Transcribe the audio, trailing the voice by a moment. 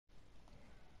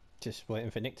Just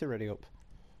waiting for Nick to ready up.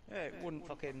 Yeah, it wouldn't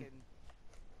fucking...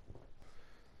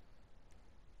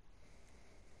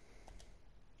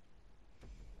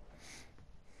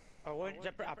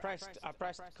 I pressed,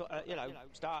 you know,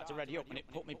 start to ready up, and it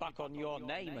put me back on your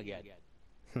name again.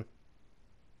 It's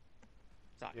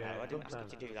like, yeah, no, I didn't ask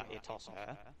you to do that, you tosser.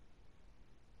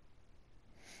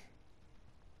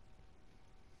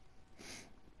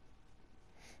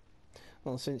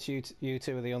 Well, since you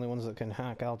two are the only ones that can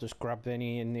hack, I'll just grab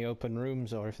any in the open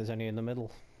rooms, or if there's any in the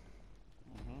middle.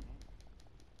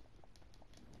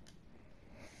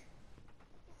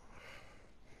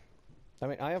 I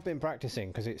mean, I have been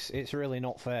practicing, because it's really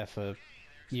not fair for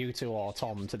you two or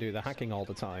Tom to do the hacking all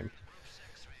the time.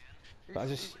 But I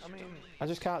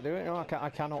just can't do it. No, I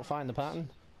cannot find the pattern.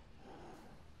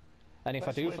 And if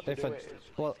I do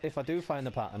find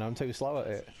the pattern, I'm too slow at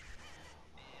it.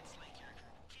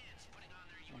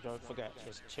 And don't forget,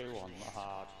 there's 2 on the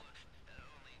hard.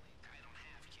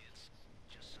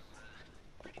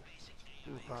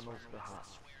 2 panels to hack.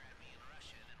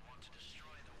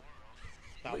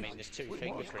 That means there's 2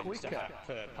 fingerprints to hack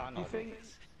per panel. Do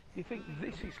you think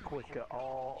this is quicker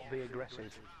or the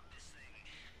aggressive?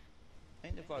 I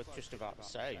think they're both just about the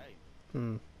same.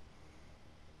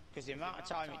 Because the amount of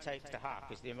time it takes to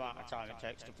hack is the amount of time it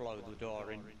takes to blow the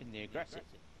door in the aggressive.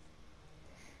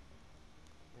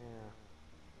 Yeah.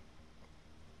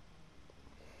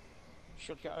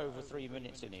 Should get over 3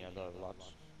 minutes in here though,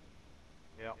 lads.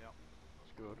 Yep.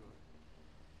 That's good.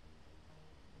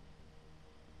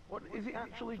 What is it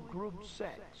actually? Grub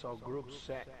sex or grub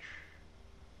setch?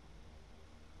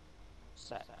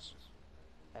 Sex.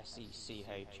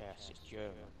 S-E-C-H-S, it's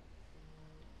German.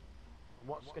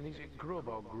 And is it grub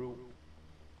or group?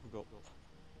 Grupp.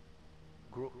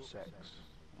 Group sex.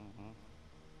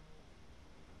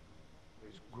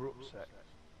 It's group sex.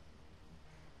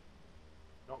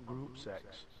 Not group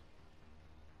sex.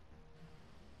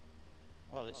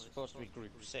 Well, it's supposed to be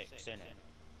group 6, isn't it?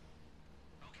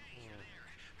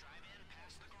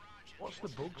 What's the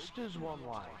Bugsters one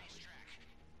like?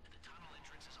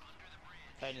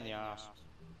 Pain in the arse.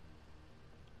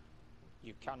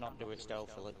 You cannot do it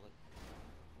stealthily.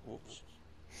 Whoops.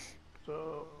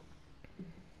 So...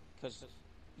 Because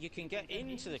you can get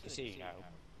into the casino,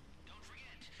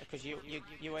 because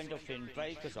you end up in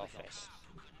Baker's office,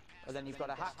 and then you've got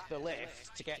to hack the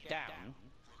lift to get down,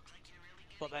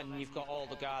 but then you've got all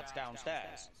the guards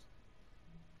downstairs.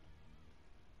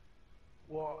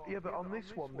 Well, yeah, but on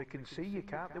this one they can see you,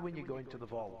 can't they, when you go into the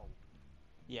vault?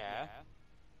 Yeah.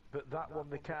 But that one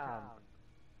they can't.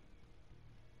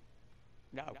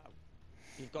 No.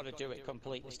 You've got to do it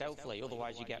completely stealthily,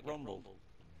 otherwise you get rumbled.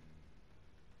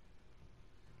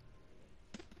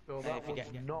 So that one's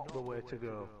not the way to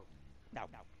go. No.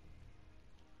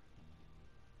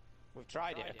 We've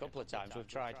tried it a couple of times. We've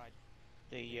tried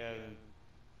the...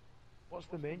 What's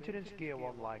the maintenance gear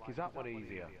one like? Is that one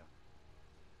easier?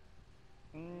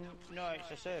 No, it's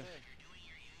the same.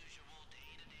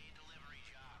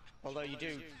 Although you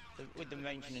do, with the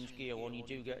maintenance gear one, you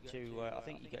do get to, I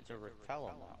think you get to repel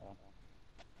on that one.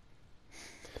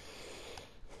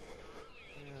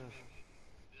 Yeah.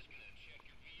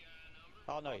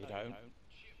 Oh no, you don't.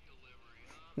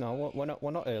 No,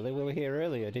 we're not early. We were here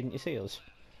earlier. Didn't you see us?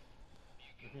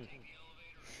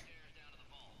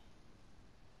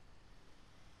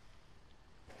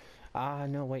 Ah,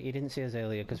 no, wait. You didn't see us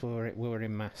earlier because we were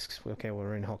in masks. Okay, we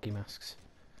were in hockey masks.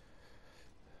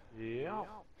 Yeah.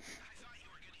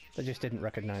 They just didn't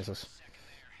recognise us.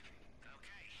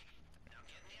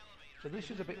 So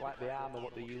this is a bit like the armour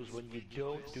what they use when you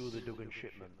don't do the Duggan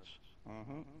shipments.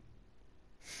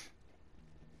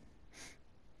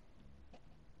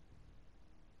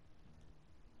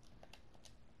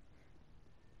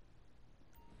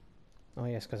 Oh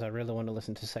yes, because I really want to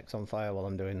listen to Sex on Fire while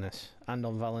I'm doing this. And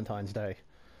on Valentine's Day.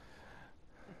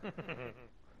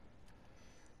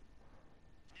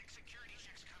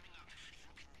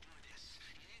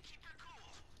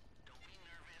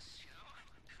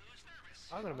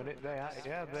 Hang on a minute,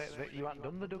 you hadn't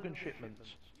done the Duggan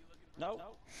shipments. No.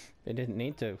 They didn't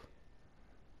need to.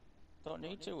 Don't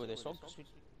need to with this one, because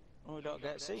we don't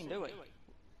get seen, do we?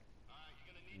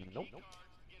 Nope.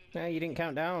 No, you didn't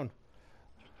count down.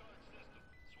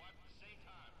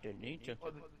 Didn't need to.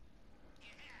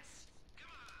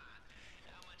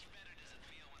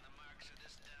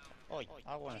 Oi,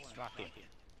 I want to smack him.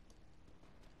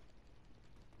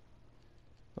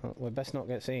 Well, we best not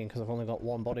get seen because I've only got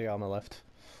 1 body armour left.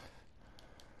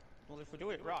 Well, if we do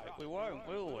it right, we won't,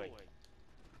 will we?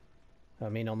 I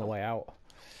mean, on the way out.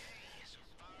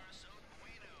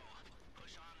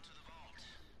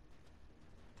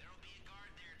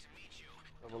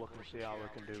 have a look and see how we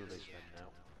can do this then now.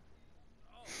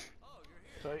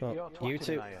 So Well, you're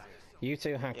twatting, are you? you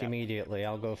two hack immediately.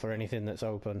 I'll go for anything that's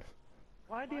open.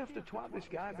 Why do you have to twat this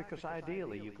guy? Because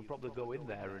ideally you could probably go in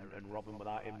there and rob him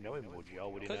without him knowing, would you?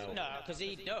 Or would he know? No, because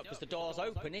he'd know, because the door's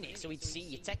open, innit? So he'd see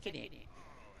you taking it.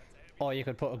 Or you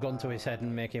could put a gun to his head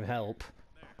and make him help.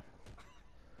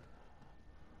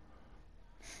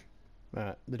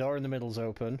 Right, the door in the middle's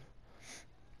open.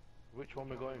 Which one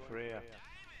are we going for here?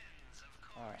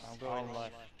 Alright, I'm going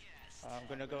left. I'm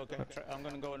gonna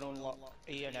go and unlock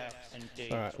E and F and D.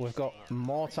 Alright, we've got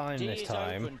more time this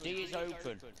time. Open, D is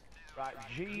open. Right,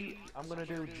 G, I'm gonna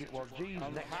do G, well G's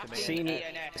next to me.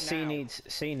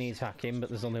 C needs hacking, but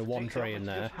there's only one tray in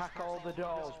there. Just hack all the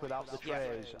doors without the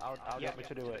trays. I'll get me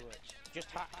to do it. Just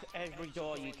hack every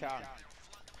door you can.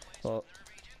 Well,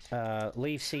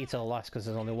 leave C till last because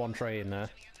there's only one tray in there.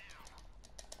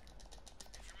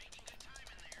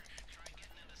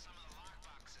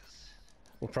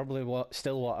 We probably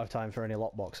still won't have time for any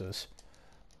lockboxes.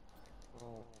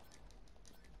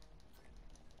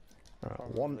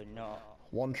 Right,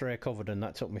 one tray covered, and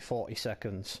that took me 40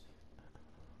 seconds.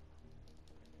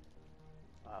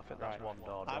 I think that's one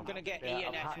door. I'm gonna get E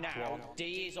and F now.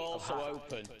 D is also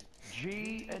open.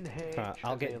 G and H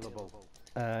I'll available.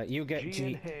 You get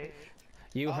G.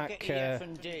 You I'll hack get E, F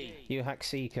and D. You hack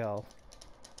C, Carl.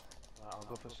 Right, I'll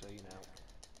go for C now.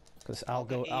 Because I'll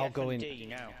go in. D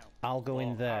now. I'll go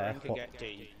in there. Aaron can get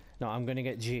D. No, I'm gonna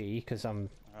get G because I'm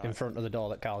in front of the door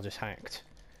that Carl just hacked.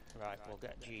 Right, we'll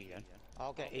get G then.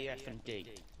 I'll get E, F and D.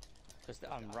 Because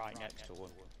I'm right next to one.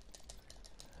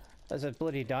 There's a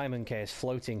bloody diamond case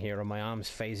floating here and my arm's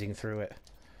phasing through it.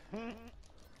 That's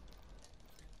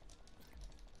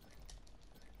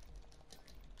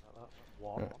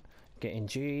one. Right. Getting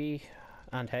G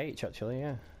and H actually,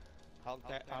 yeah.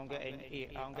 I'm getting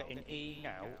E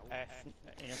now, F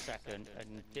in a second,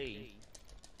 and D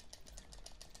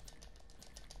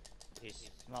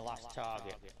is my last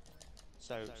target.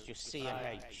 So it's just C and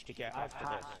H to get after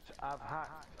this. I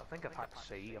think I've hacked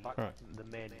C. I've hacked the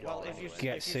main door. Well, if you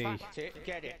C. fact it,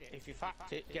 get it. If you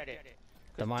fact it, get it.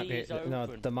 There might be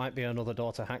there might be another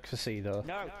door to hack for C though.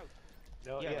 No.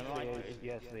 No, Yeah,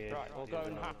 yes, there is. Right, we'll go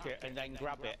and hack it and then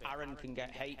grab it. Aaron can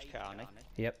get H, can't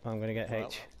he? Yep, I'm gonna get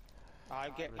H. I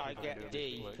get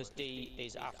D because D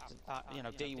is after.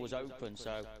 D was open,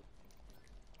 so.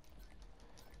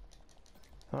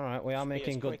 All right, we are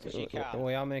making good.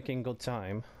 We are making good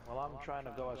time. Well, I'm trying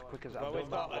to go as quick as I can. Well,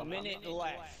 we've got a minute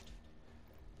left.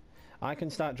 I can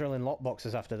start drilling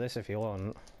lockboxes after this if you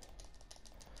want.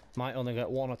 Might only get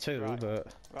one or two,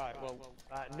 but. Right, well.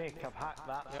 Right, Nick, I've hacked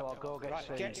that, so I'll go get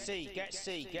C. Get C, get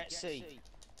C, get C.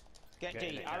 Get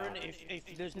D. Aaron, if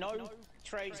there's no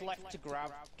trays left to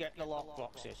grab, get the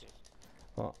lockboxes.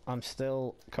 Well, I'm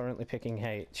still currently picking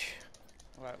H.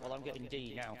 Right, well, I'm getting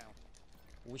D now.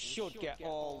 We should get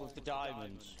all of the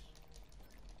diamonds.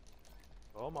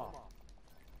 Come on.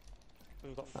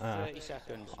 We've got 30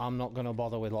 seconds. I'm not going to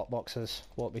bother with lockboxes.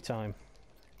 Won't be time.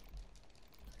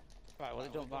 Right, well,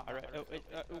 it don't matter. It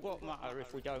won't matter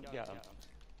if we don't get them.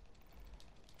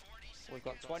 We've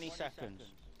got 20 seconds.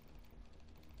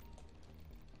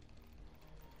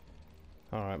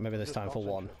 Alright, maybe there's time for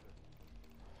one.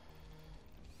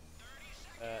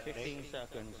 15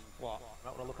 seconds. What?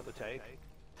 Not want to look at the tape.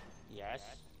 Yes.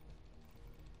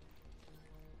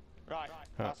 Right,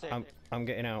 that's it. I'm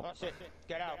getting out. That's it.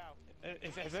 Get out.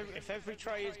 If every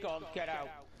tray is gone, get out.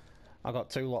 I got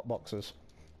 2 lockboxes.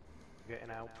 Getting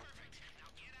out.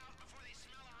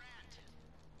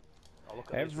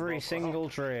 Every single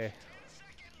tray.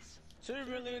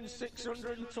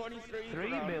 2,623,000. 3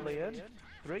 million.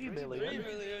 3 million.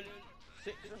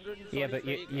 3,623,000. Yeah, but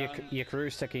your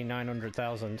crew's taking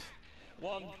 900,000.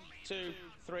 1, 2,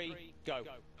 3, go.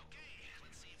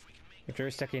 Your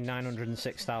crew's taking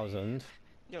 906,000.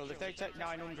 Yeah, well, if they take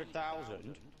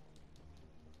 900,000,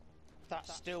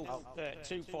 that's still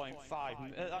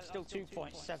 2.5. That's still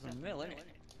 2.7 mil, isn't it?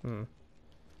 Hmm.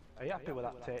 Are you happy with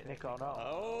that tape, Nick, or not?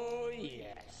 Oh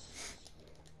yes.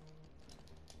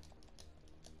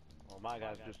 Well, my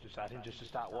guy's just deciding just to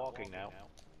start walking now.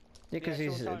 Yeah, because he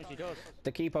does.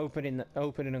 they keep opening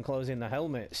and closing the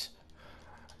helmets.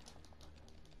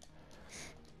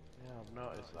 Yeah, I've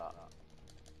noticed that.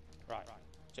 Right,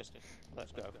 just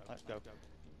let's go.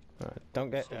 Right,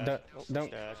 don't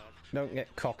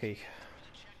get cocky.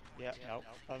 Yeah, no.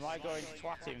 Am I going to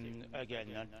twat him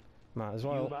again then? Might as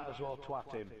well. You might as well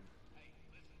twat him.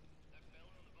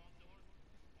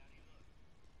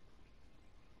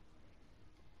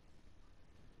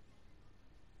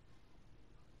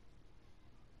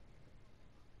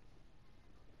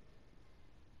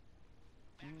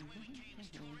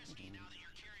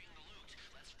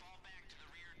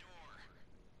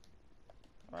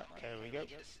 There we go.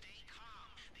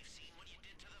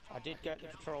 I did get the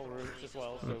patrol routes as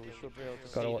well, so we should be able to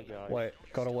see the guy.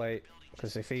 Gotta wait,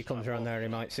 because if he comes around there, he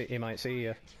might see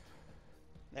you.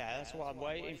 Yeah, that's what I'm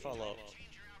waiting for, look.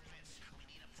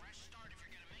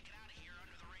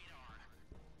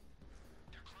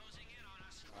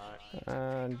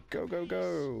 And go, go,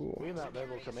 go! We might be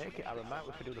able to make it, Aaron, might we,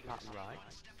 if we do the pattern right?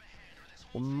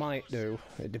 We might do.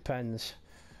 It depends.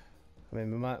 I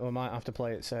mean, we might have to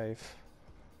play it safe.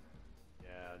 Yeah,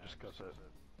 just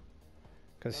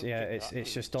because yeah,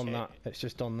 it's just done that. It's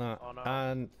just done that. Oh, no.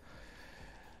 And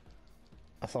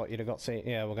I thought you'd have got seen.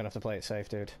 Yeah, we're gonna have to play it safe,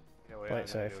 dude. Yeah, we play it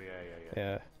safe.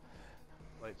 Yeah.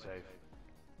 Play it safe.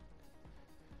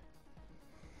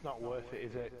 Not worth it,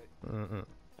 is it?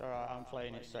 Alright, I'm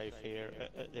playing it safe here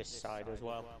at this side as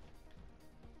well.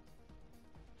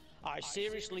 I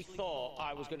seriously thought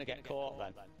I was going to get caught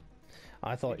then.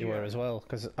 I thought you were as well,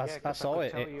 because I saw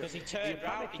it. Because he turned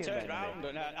round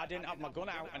and I didn't have my gun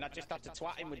out and I just had to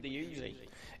twat him with the Uzi.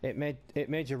 It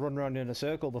made you run around in a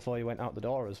circle before you went out the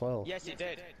door as well. Yes, it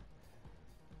did.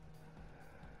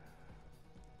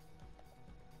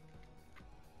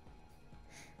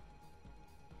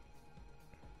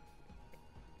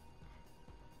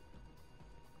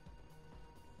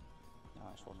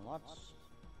 Nice one, lads.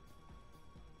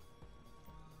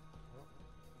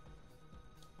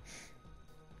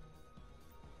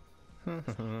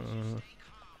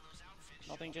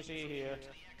 Nothing to see here.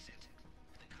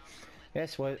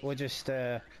 Yes, we're just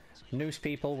noose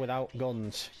people without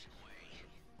guns.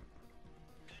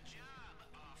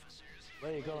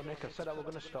 There you go, Nick. I said I was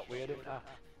going to stop with you, didn't I?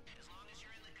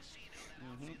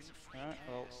 Alright,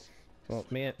 Well,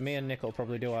 me and Nick will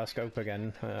probably do our scope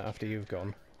again after you've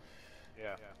gone.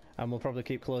 Yeah. And we'll probably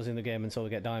keep closing the game until we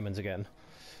get diamonds again.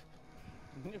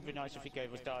 It'd be nice if he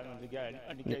gave us diamonds again,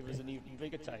 and he gave us an even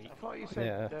bigger take. I thought you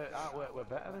said artwork were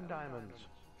better than diamonds.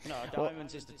 No,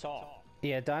 diamonds is the top.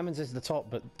 Yeah, diamonds is the top,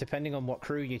 but depending on what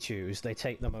crew you choose, they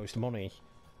take the most money.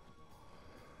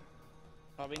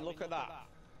 I mean, look at that.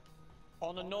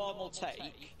 On a normal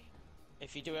take,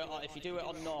 if you do it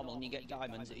on normal and you get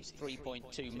diamonds, it's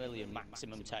 3.2 million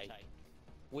maximum take.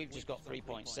 We've just got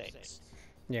 3.6.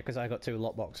 Yeah, because I got 2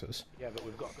 lot boxes. Yeah, but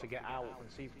we've got to get out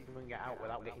and see if we can get out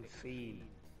without getting seen.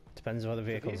 Depends where the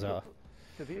vehicles are.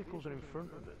 The vehicles are in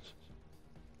front of us.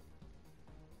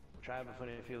 Which I have a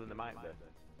funny feeling they might be.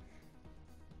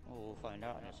 Oh, we'll find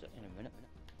out in a minute.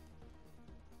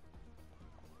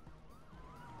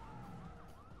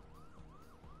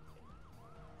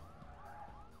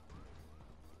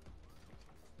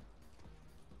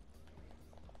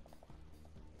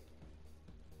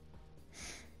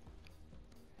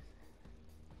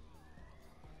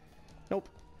 Nope,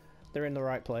 they're in the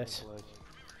right place.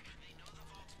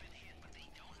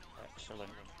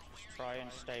 Excellent. Just try and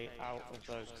stay out of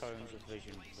those cones of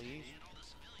vision, please.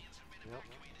 Yep.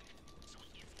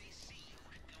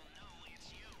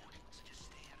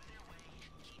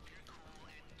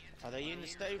 Are they in the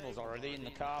stables or are they in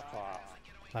the car park?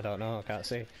 I don't know, I can't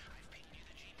see.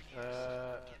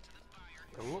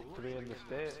 They look to be in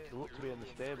the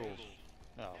stables.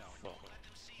 Oh fuck.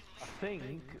 I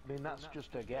mean that's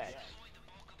just a guess.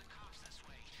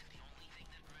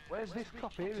 Where's this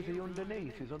cop here? Is he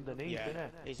underneath? He's underneath, isn't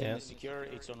he? He's in the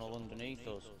security tunnel underneath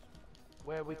us.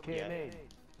 Where we came in?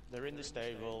 They're in the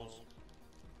stables.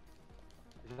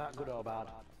 Is that good or bad?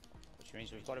 Which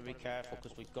means we've got to be careful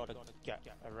because we've got to get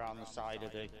around the side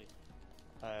of the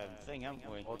thing, haven't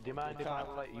we? Well, do you mind if I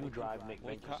let you drive, Nick?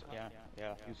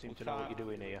 Yeah. You seem to know what you're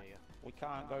doing here. We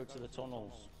can't go to the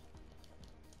tunnels.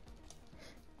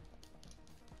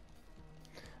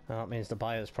 That means the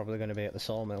buyer's probably going to be at the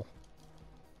sawmill.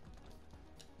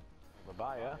 The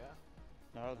buyer?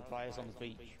 No, the buyer's on the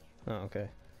beach. Oh, okay.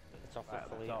 It's off at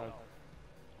Filippo.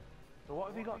 So what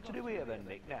have you got to do here then,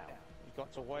 Nick, now? You've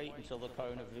got to wait until the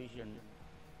cone of vision.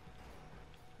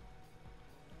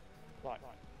 Right.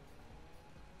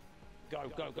 Go,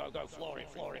 floor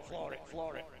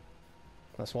it.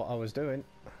 That's what I was doing.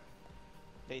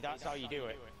 See, that's how you do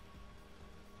it.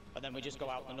 And then we just go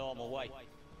out the normal way.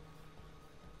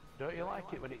 Don't you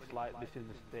like it when it's like this in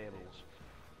the stables?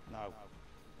 No.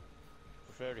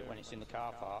 Prefer it when it's in the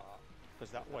car park,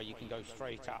 because that way you can go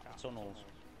straight out the tunnels.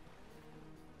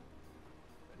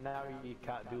 Now you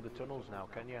can't do the tunnels now,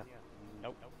 can you?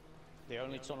 Nope. The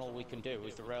only tunnel we can do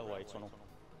is the railway tunnel.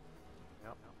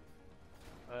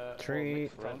 Yep.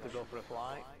 Tree. Time to go for a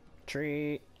flight.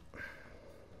 Tree.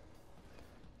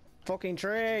 Fucking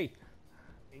tree!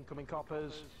 Incoming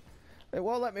coppers. It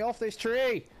won't let me off this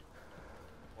tree!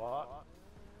 What?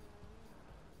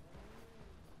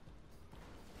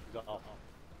 He's off.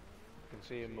 I can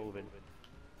see him moving.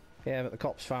 Yeah, but the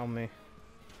cops found me.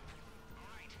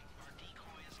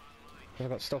 I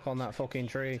got stuck on that fucking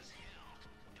tree.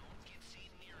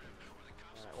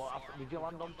 Well, did you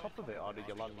land on top of it, or did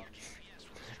you land...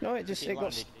 No, it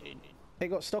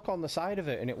got stuck on the side of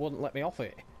it and it wouldn't let me off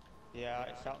it. Yeah,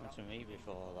 it's happened to me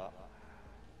before, that.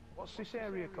 What's this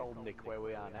area called, Nick, where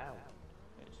we are now?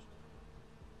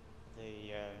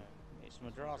 It's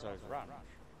Madrazo's ranch.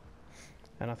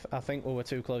 And I think we were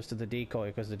too close to the decoy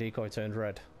because the decoy turned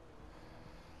red.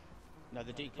 No,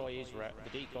 the decoy is red.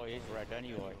 The decoy is red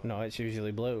anyway. No, it's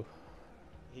usually blue.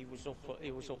 He was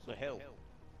up the hill.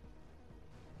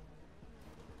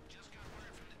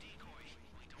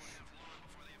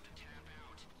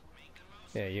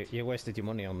 Yeah, you wasted your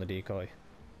money on the decoy.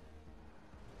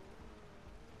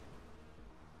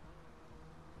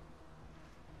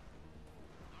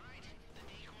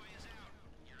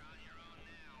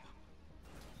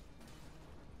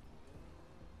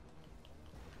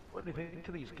 What do you think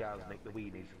to these cars, Nick, the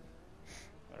weenies?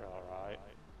 They're alright.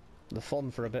 They're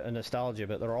fun for a bit of nostalgia,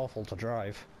 but they're awful to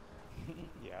drive.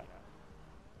 Yeah.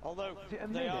 Although Is it a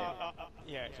they Mini? are,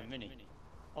 yeah, it's a Mini.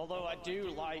 Although I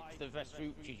do like the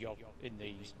Vespucci job in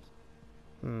these.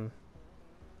 Hmm.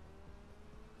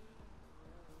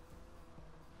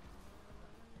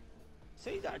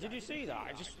 See that? Did you see that?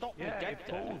 I just stopped me Yeah, dead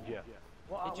it there. pulled you.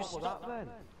 What just was that stopped. then?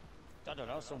 I don't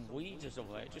know, some weeds or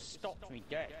something. It just stopped me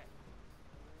dead.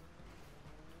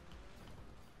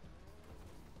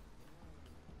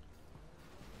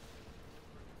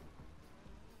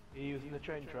 Are you using the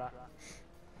train track?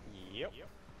 Yep.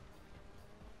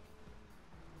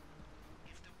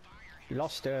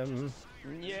 Lost him.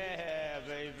 Yeah,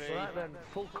 baby. Right then,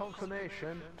 full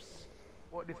confirmation.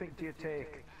 What do you think do you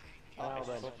take? Oh, Now it's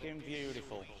then, fucking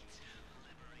beautiful.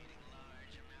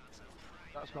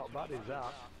 that's not bad, is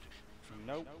that?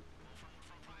 Nope.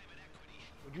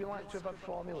 Would you like to have had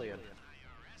 4 million?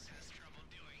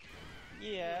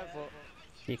 Yeah, but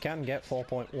You can get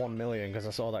 4.1 million because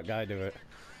I saw that guy do it.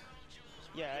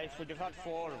 yeah, if we'd have had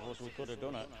 4 of us, we could have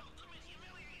done it.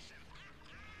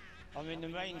 I mean, the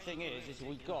main thing is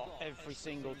we got every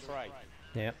single trait.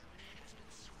 Yeah.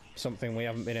 Something we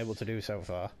haven't been able to do so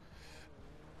far.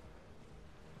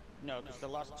 No, because the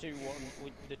last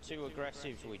the 2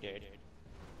 aggressives we did.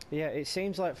 Yeah, it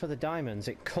seems like for the diamonds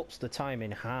it cuts the time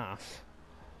in half.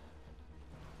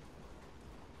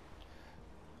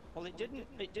 Well, it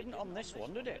didn't on this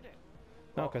one, did it?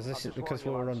 No, because this is because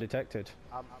we were undetected.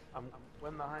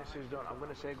 When the heist is done, I'm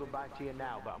going to say goodbye to you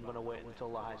now, but I'm going to wait until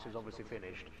the heist is obviously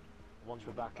finished. Once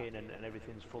we're back in and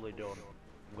everything's fully done,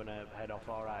 I'm going to head off,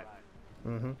 alright?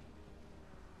 Mm-hmm.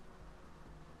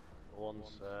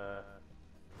 Once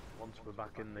we're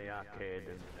back in the arcade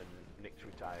and Nick's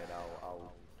retired,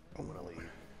 I'm going to leave.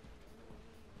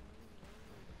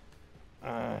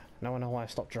 Now I know why I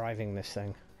stopped driving this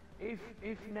thing. If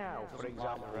now, for Doesn't like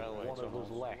the example, railway one of us tunnels.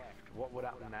 left, what would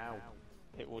happen now?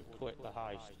 It would quit the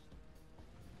heist.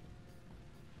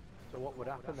 So what would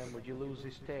happen then? Would you lose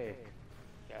this take?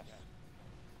 Yes.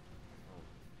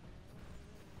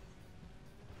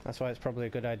 That's why it's probably a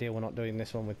good idea we're not doing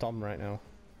this one with Tom right now.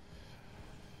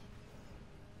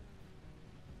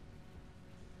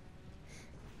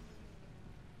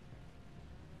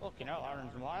 Fucking hell,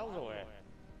 Aaron's miles away.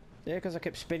 Yeah, because I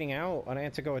kept spinning out and I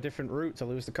had to go a different route to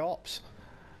lose the cops.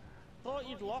 Thought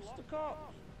you'd lost the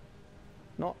cops.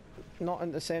 Not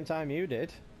at the same time you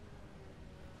did.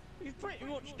 You pretty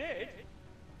much did.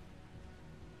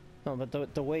 No,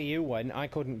 but the way you went, I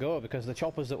couldn't go because the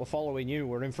choppers that were following you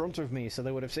were in front of me, so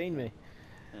they would have seen me.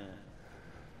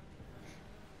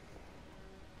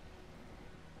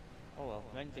 Oh well,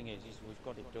 main thing is we've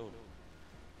got it done.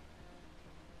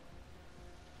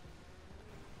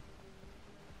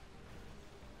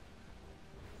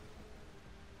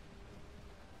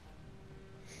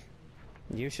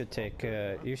 You should take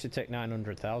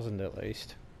 900,000 at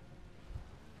least.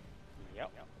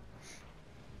 Yep.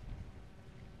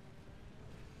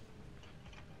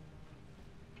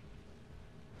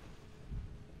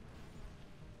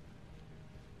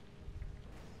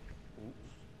 Oops.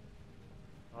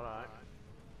 Alright.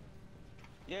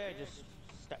 Yeah, just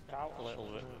stepped out a little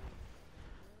bit.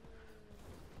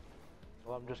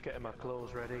 Well, I'm just getting my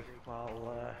clothes ready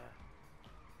while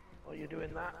you're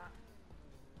doing that.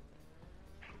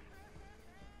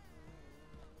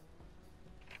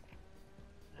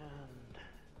 And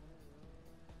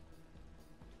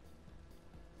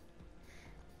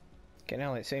Okay,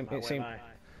 now it seemed where am I?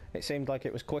 it seemed like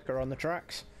it was quicker on the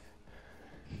tracks.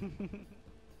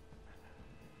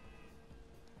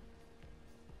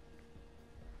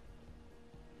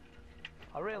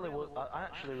 I really would. I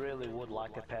actually really would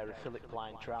like a pair of Philip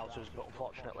Klein trousers, but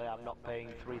unfortunately, I'm not paying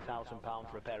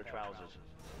 £3,000 for a pair of trousers.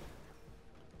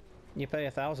 You pay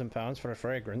 £1,000 for a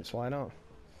fragrance, why not?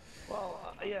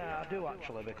 Well, yeah, I do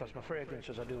actually, because my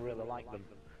fragrances, I do really like them.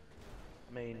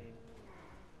 I mean,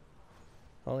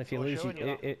 Well, if you lose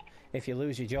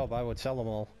your job, I would sell them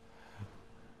all.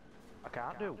 I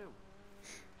can't do.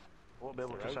 I won't be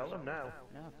able to sell them now.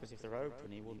 No, because if they're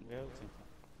open, he wouldn't be able to.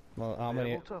 Well,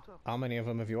 how many of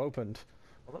them have you opened?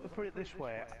 Well, let me put it this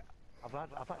way: I've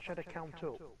actually had a count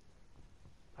up.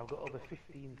 I've got over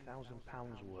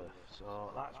 £15,000 worth,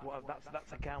 so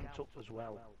that's a count up as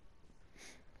well.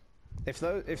 If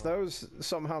those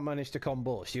somehow manage to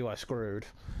combust, you are screwed.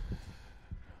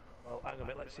 Well, hang on a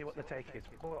bit. Let's see what the take is.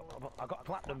 Oh, I got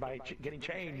platinum by getting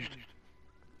changed.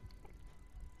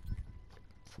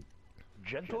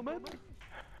 Gentlemen,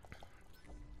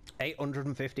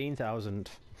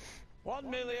 815,000.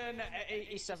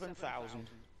 1,087,000.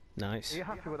 Nice. are you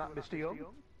happy with that, Mr. Young?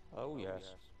 Oh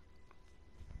yes.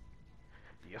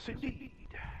 Yes, indeed.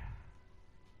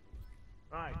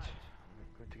 Right,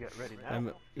 I'm going to get ready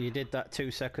now. You did that 2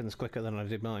 seconds quicker than I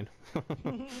did mine. Oh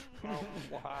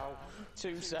wow,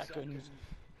 2 seconds.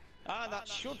 Ah, that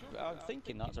should. I'm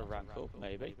thinking that's a rank up,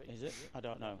 maybe. Is it? I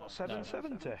don't know.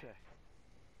 770.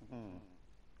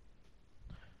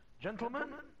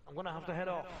 Gentlemen, I'm going to have to head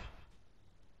off.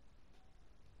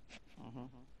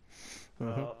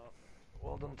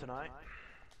 Well done tonight.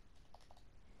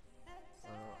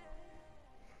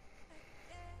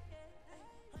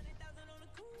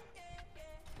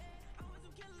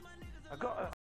 I got a